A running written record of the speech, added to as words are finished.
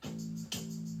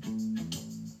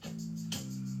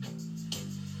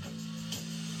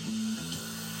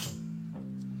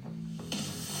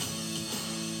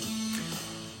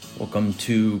Welcome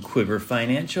to Quiver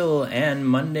Financial and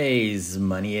Monday's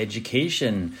Money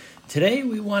Education. Today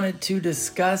we wanted to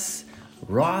discuss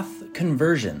Roth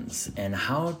conversions and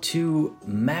how to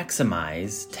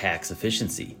maximize tax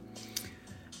efficiency.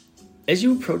 As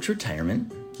you approach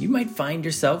retirement, you might find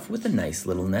yourself with a nice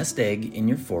little nest egg in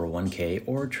your 401k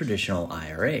or traditional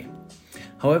IRA.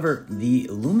 However, the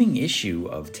looming issue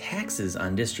of taxes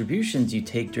on distributions you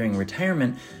take during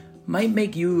retirement might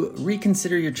make you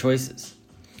reconsider your choices.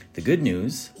 The good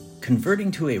news,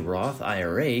 converting to a Roth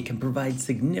IRA can provide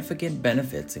significant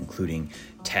benefits, including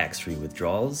tax-free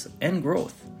withdrawals and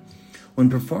growth. When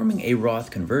performing a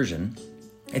Roth conversion,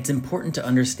 it's important to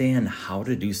understand how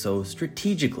to do so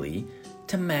strategically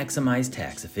to maximize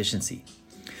tax efficiency.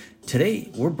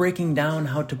 Today, we're breaking down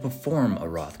how to perform a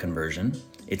Roth conversion,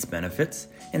 its benefits,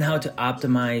 and how to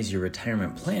optimize your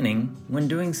retirement planning when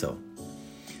doing so.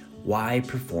 Why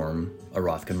perform a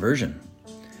Roth conversion?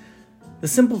 The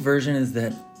simple version is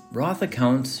that Roth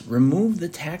accounts remove the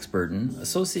tax burden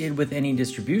associated with any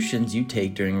distributions you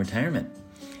take during retirement.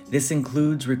 This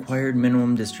includes required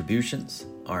minimum distributions,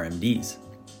 RMDs.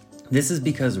 This is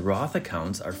because Roth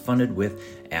accounts are funded with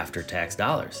after-tax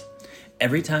dollars.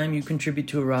 Every time you contribute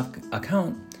to a Roth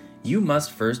account, you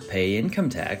must first pay income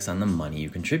tax on the money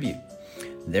you contribute.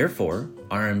 Therefore,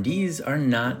 RMDs are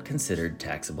not considered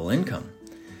taxable income.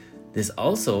 This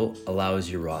also allows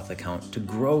your Roth account to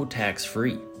grow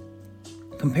tax-free.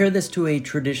 Compare this to a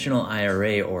traditional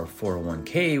IRA or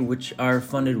 401k, which are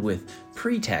funded with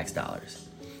pre-tax dollars.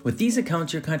 With these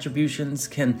accounts, your contributions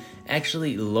can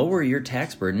actually lower your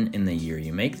tax burden in the year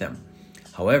you make them.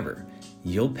 However,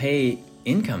 you'll pay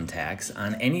income tax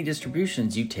on any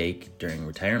distributions you take during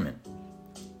retirement.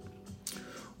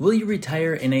 Will you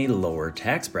retire in a lower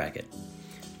tax bracket?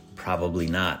 Probably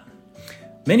not.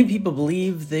 Many people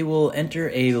believe they will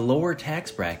enter a lower tax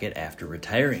bracket after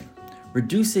retiring,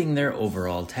 reducing their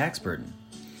overall tax burden.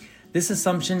 This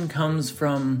assumption comes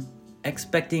from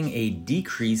expecting a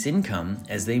decreased income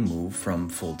as they move from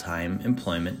full-time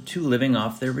employment to living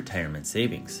off their retirement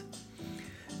savings.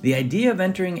 The idea of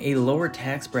entering a lower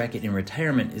tax bracket in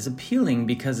retirement is appealing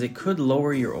because it could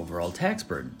lower your overall tax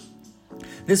burden.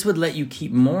 This would let you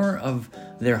keep more of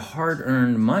their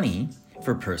hard-earned money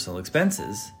for personal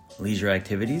expenses, leisure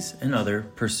activities, and other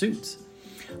pursuits.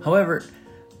 However,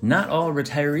 not all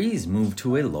retirees move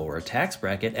to a lower tax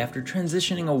bracket after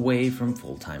transitioning away from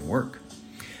full-time work.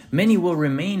 Many will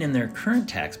remain in their current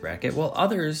tax bracket, while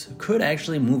others could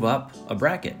actually move up a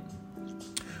bracket.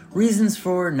 Reasons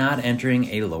for not entering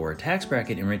a lower tax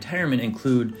bracket in retirement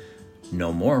include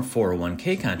no more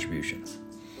 401k contributions.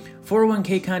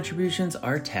 401k contributions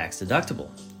are tax-deductible.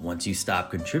 Once you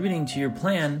stop contributing to your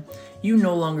plan, you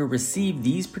no longer receive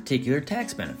these particular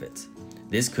tax benefits.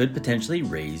 This could potentially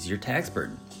raise your tax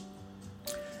burden.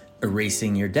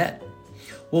 Erasing your debt.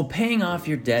 While paying off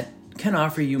your debt can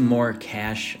offer you more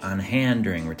cash on hand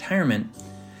during retirement,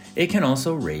 it can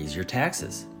also raise your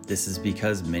taxes. This is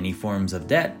because many forms of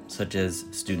debt, such as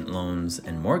student loans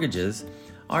and mortgages,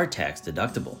 are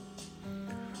tax-deductible.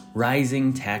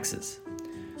 Rising taxes.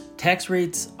 Tax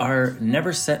rates are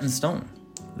never set in stone.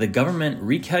 The government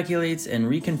recalculates and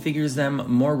reconfigures them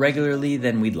more regularly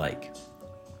than we'd like.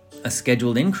 A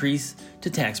scheduled increase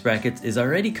to tax brackets is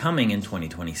already coming in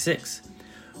 2026.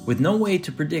 With no way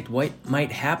to predict what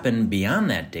might happen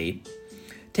beyond that date,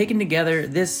 taken together,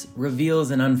 this reveals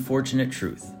an unfortunate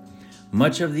truth.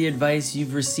 Much of the advice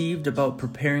you've received about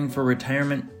preparing for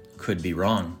retirement could be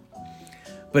wrong.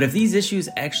 But if these issues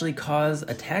actually cause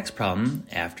a tax problem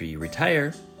after you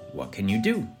retire, what can you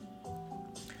do?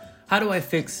 How do I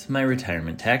fix my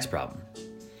retirement tax problem?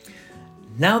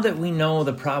 Now that we know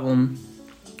the problem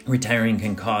retiring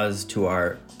can cause to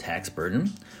our tax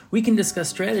burden, we can discuss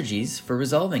strategies for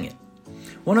resolving it.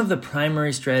 One of the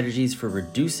primary strategies for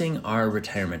reducing our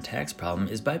retirement tax problem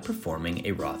is by performing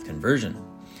a Roth conversion.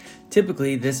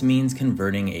 Typically, this means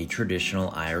converting a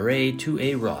traditional IRA to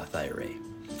a Roth IRA.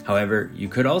 However, you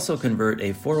could also convert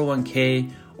a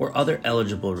 401k or other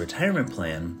eligible retirement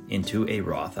plan into a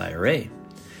Roth IRA.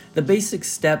 The basic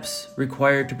steps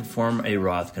required to perform a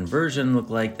Roth conversion look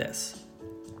like this.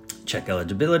 Check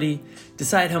eligibility,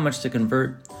 decide how much to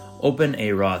convert, open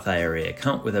a Roth IRA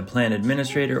account with a plan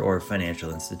administrator or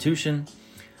financial institution,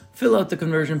 fill out the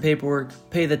conversion paperwork,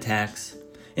 pay the tax,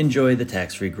 enjoy the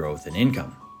tax-free growth and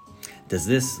income. Does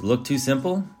this look too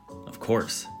simple? Of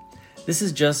course. This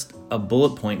is just a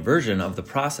bullet point version of the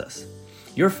process.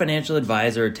 Your financial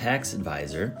advisor or tax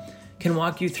advisor can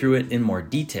walk you through it in more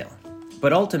detail.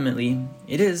 But ultimately,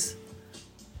 it is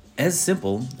as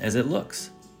simple as it looks.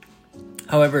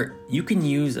 However, you can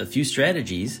use a few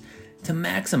strategies to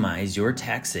maximize your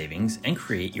tax savings and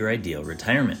create your ideal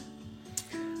retirement.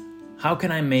 how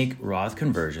can I make Roth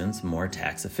conversions more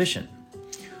tax efficient?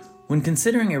 When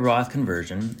considering a Roth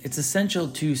conversion, it's essential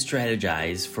to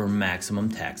strategize for maximum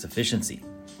tax efficiency.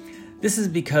 This is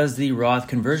because the Roth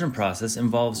conversion process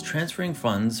involves transferring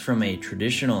funds from a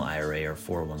traditional IRA or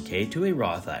 401k to a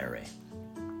Roth IRA.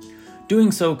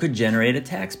 Doing so could generate a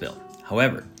tax bill.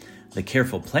 However, with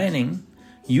careful planning,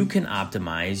 you can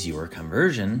optimize your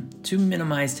conversion to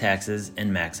minimize taxes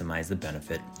and maximize the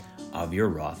benefit of your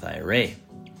Roth IRA.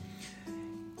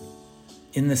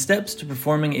 In the steps to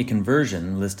performing a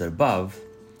conversion listed above,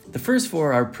 the first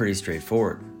 4 are pretty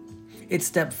straightforward. It's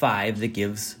step 5 that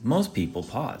gives most people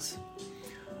pause.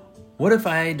 What if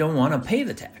I don't want to pay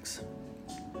the tax?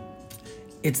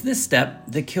 It's this step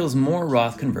that kills more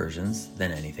Roth conversions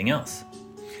than anything else.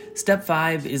 Step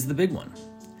 5 is the big one.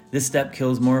 This step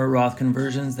kills more Roth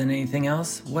conversions than anything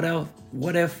else. What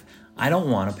if I don't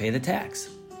want to pay the tax?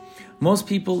 Most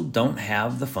people don't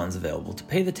have the funds available to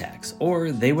pay the tax,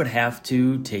 or they would have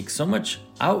to take so much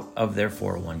out of their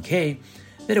 401k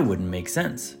that it wouldn't make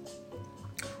sense.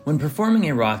 When performing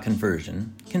a Roth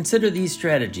conversion, consider these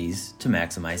strategies to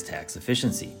maximize tax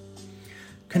efficiency.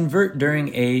 Convert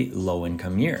during a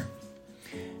low-income year.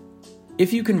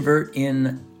 If you convert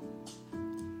in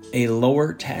a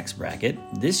lower tax bracket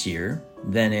this year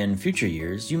than in future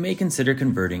years, you may consider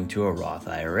converting to a Roth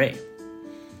IRA.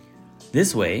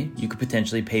 This way, you could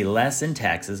potentially pay less in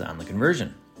taxes on the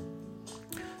conversion.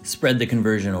 Spread the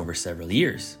conversion over several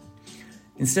years.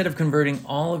 Instead of converting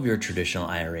all of your traditional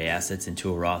IRA assets into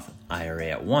a Roth IRA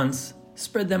at once,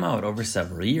 spread them out over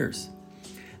several years.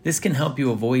 This can help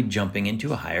you avoid jumping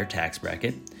into a higher tax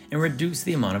bracket and reduce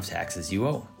the amount of taxes you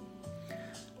owe.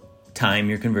 Time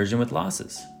your conversion with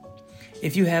losses.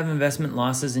 If you have investment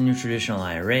losses in your traditional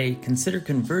IRA, consider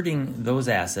converting those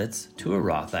assets to a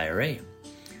Roth IRA.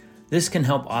 This can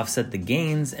help offset the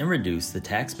gains and reduce the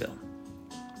tax bill.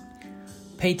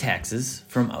 Pay taxes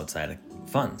from outside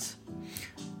funds.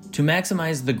 To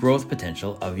maximize the growth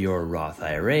potential of your Roth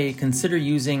IRA, consider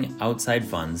using outside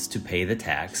funds to pay the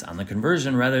tax on the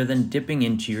conversion rather than dipping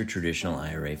into your traditional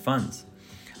IRA funds.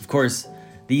 Of course,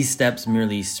 these steps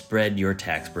merely spread your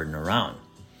tax burden around.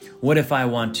 What if I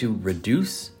want to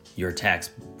reduce your tax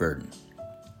burden?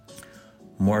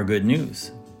 More good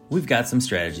news. We've got some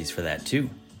strategies for that too.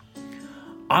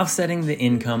 Offsetting the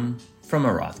income from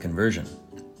a Roth conversion.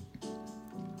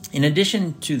 In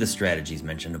addition to the strategies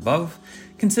mentioned above,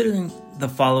 considering the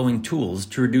following tools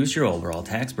to reduce your overall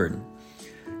tax burden.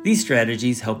 These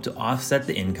strategies help to offset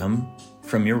the income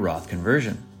from your Roth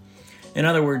conversion. In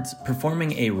other words,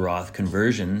 performing a Roth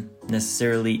conversion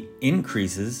necessarily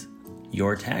increases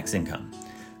your tax income.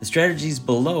 The strategies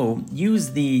below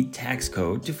use the tax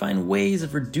code to find ways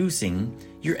of reducing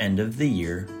your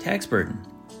end-of-the-year tax burden.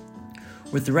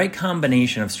 With the right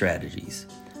combination of strategies,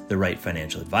 the right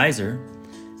financial advisor,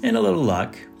 and a little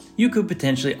luck, you could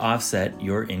potentially offset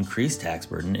your increased tax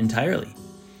burden entirely.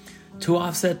 To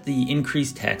offset the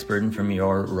increased tax burden from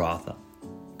your Roth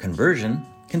conversion,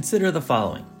 consider the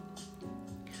following.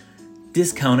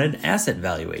 Discounted asset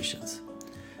valuations.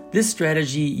 This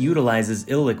strategy utilizes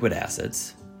illiquid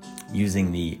assets.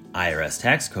 Using the IRS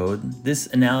tax code, this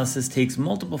analysis takes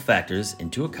multiple factors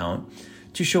into account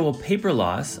to show a paper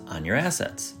loss on your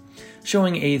assets,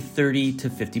 showing a 30 to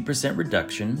 50%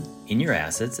 reduction in your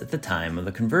assets at the time of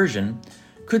the conversion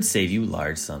could save you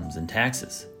large sums in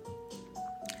taxes.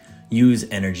 Use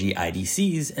energy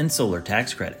IDCs and solar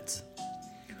tax credits.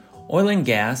 Oil and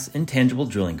gas intangible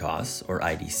drilling costs, or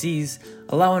IDCs,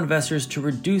 allow investors to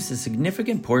reduce a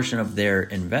significant portion of their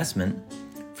investment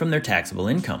from their taxable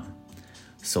income.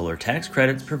 Solar tax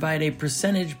credits provide a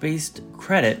percentage-based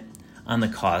credit on the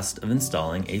cost of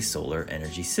installing a solar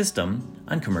energy system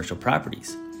on commercial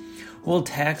properties. While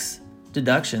tax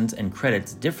deductions and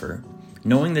credits differ,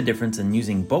 knowing the difference in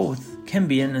using both can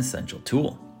be an essential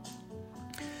tool.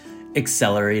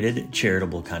 Accelerated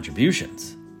charitable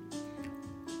contributions,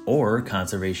 or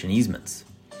conservation easements.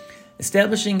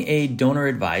 Establishing a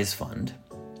donor-advised fund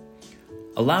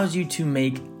allows you to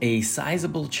make a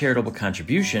sizable charitable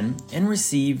contribution and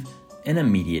receive an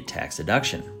immediate tax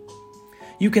deduction.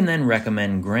 You can then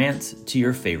recommend grants to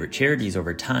your favorite charities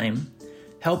over time,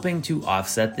 helping to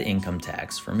offset the income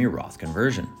tax from your Roth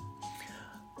conversion.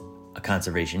 A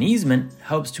conservation easement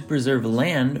helps to preserve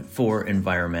land for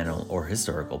environmental or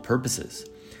historical purposes.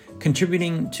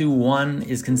 Contributing to one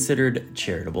is considered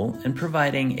charitable and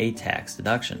providing a tax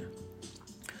deduction.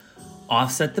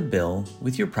 Offset the bill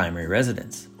with your primary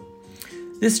residence.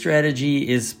 This strategy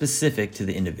is specific to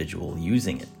the individual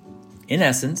using it. In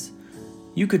essence,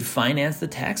 you could finance the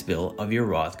tax bill of your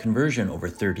Roth conversion over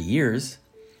 30 years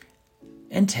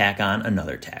and tack on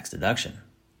another tax deduction.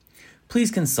 please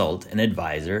consult an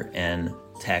advisor and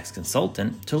tax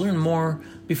consultant to learn more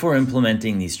before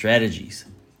implementing these strategies.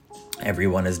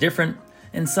 Everyone is different,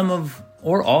 and some of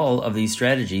or all of these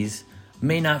strategies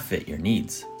may not fit your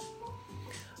needs.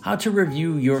 How to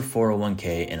review your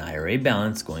 401k and IRA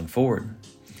balance going forward.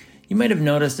 You might have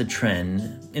noticed a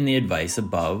trend in the advice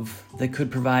above that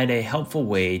could provide a helpful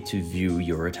way to view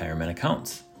your retirement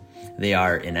accounts. They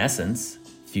are, in essence,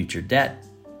 future debt.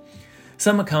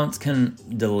 Some accounts can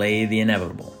delay the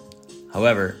inevitable.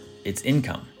 However, it's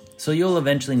income, so you'll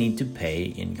eventually need to pay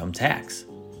income tax.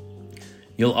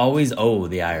 You'll always owe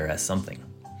the IRS something.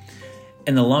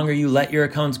 And the longer you let your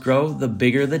accounts grow, the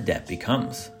bigger the debt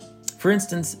becomes. For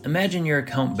instance, imagine your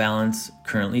account balance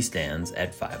currently stands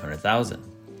at $500,000.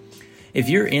 If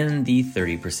you're in the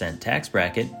 30% tax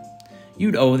bracket,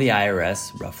 you'd owe the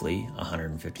IRS roughly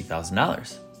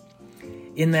 $150,000.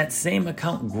 In that same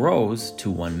account grows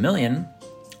to $1 million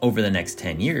over the next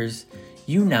 10 years,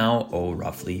 you now owe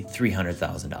roughly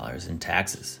 $300,000 in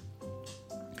taxes.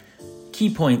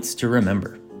 Key points to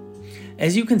remember.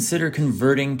 As you consider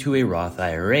converting to a Roth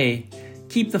IRA,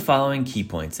 keep the following key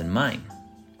points in mind.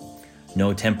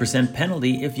 No 10%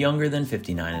 penalty if younger than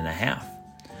 59.5.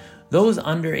 Those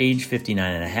under age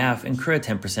 59.5 incur a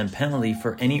 10% penalty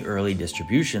for any early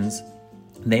distributions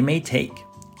they may take,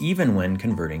 even when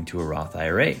converting to a Roth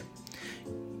IRA.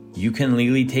 You can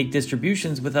legally take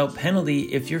distributions without penalty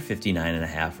if you're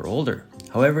 59.5 or older.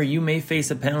 However, you may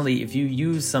face a penalty if you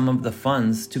use some of the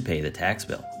funds to pay the tax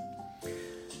bill.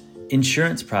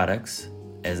 Insurance products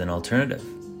as an alternative.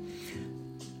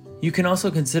 You can also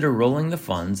consider rolling the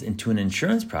funds into an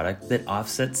insurance product that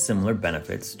offsets similar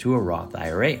benefits to a Roth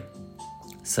IRA,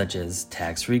 such as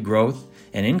tax-free growth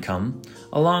and income,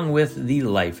 along with the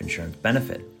life insurance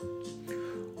benefit.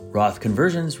 Roth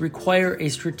conversions require a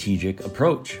strategic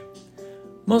approach.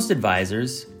 Most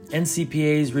advisors and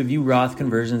CPAs review Roth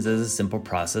conversions as a simple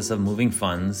process of moving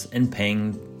funds and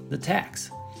paying the tax.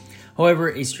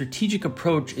 However, a strategic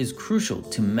approach is crucial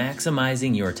to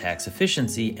maximizing your tax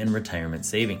efficiency and retirement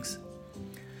savings.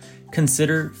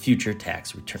 Consider future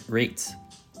tax rates.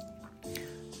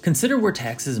 Consider where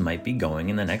taxes might be going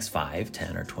in the next 5,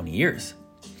 10, or 20 years.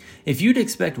 If you'd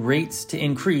expect rates to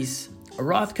increase, a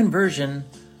Roth conversion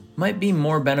might be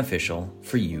more beneficial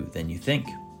for you than you think.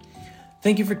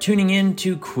 Thank you for tuning in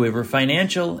to Quiver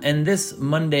Financial and this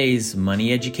Monday's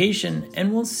Money Education,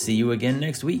 and we'll see you again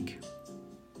next week.